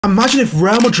Imagine if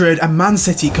Real Madrid and Man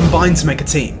City combined to make a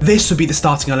team. This would be the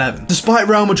starting 11. Despite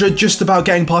Real Madrid just about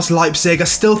getting past Leipzig, I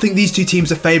still think these two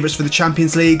teams are favourites for the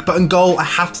Champions League, but in goal, I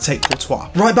have to take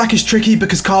Courtois. Right back is tricky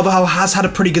because Carvajal has had a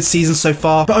pretty good season so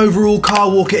far, but overall,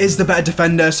 Kyle Walker is the better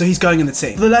defender, so he's going in the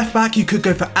team. For the left back, you could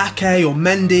go for Ake or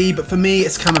Mendy, but for me,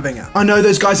 it's Camavinga. I know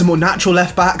those guys are more natural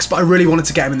left backs, but I really wanted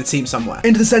to get him in the team somewhere.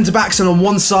 Into the centre backs, and on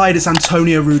one side, it's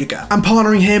Antonio Rudiger. And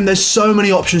partnering him, there's so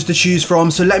many options to choose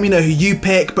from, so let me know who you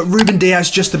pick, but Ruben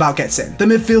Diaz just about gets in. The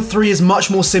midfield three is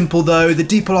much more simple though, the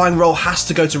deeper lying role has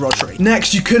to go to Rodri.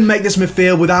 Next, you couldn't make this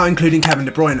midfield without including Kevin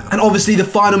De Bruyne. And obviously the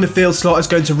final midfield slot is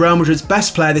going to Real Madrid's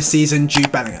best player this season,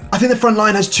 Jude Bellingham. I think the front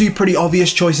line has two pretty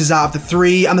obvious choices out of the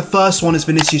three, and the first one is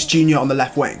Vinicius Jr. on the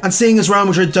left wing. And seeing as Real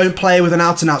Madrid don't play with an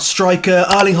out-and-out striker,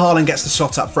 Erling Haaland gets the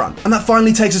slot up front. And that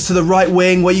finally takes us to the right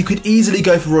wing, where you could easily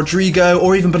go for Rodrigo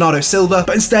or even Bernardo Silva,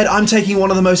 but instead I'm taking one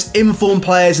of the most informed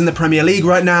players in the Premier League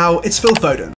right now, it's Phil Foden.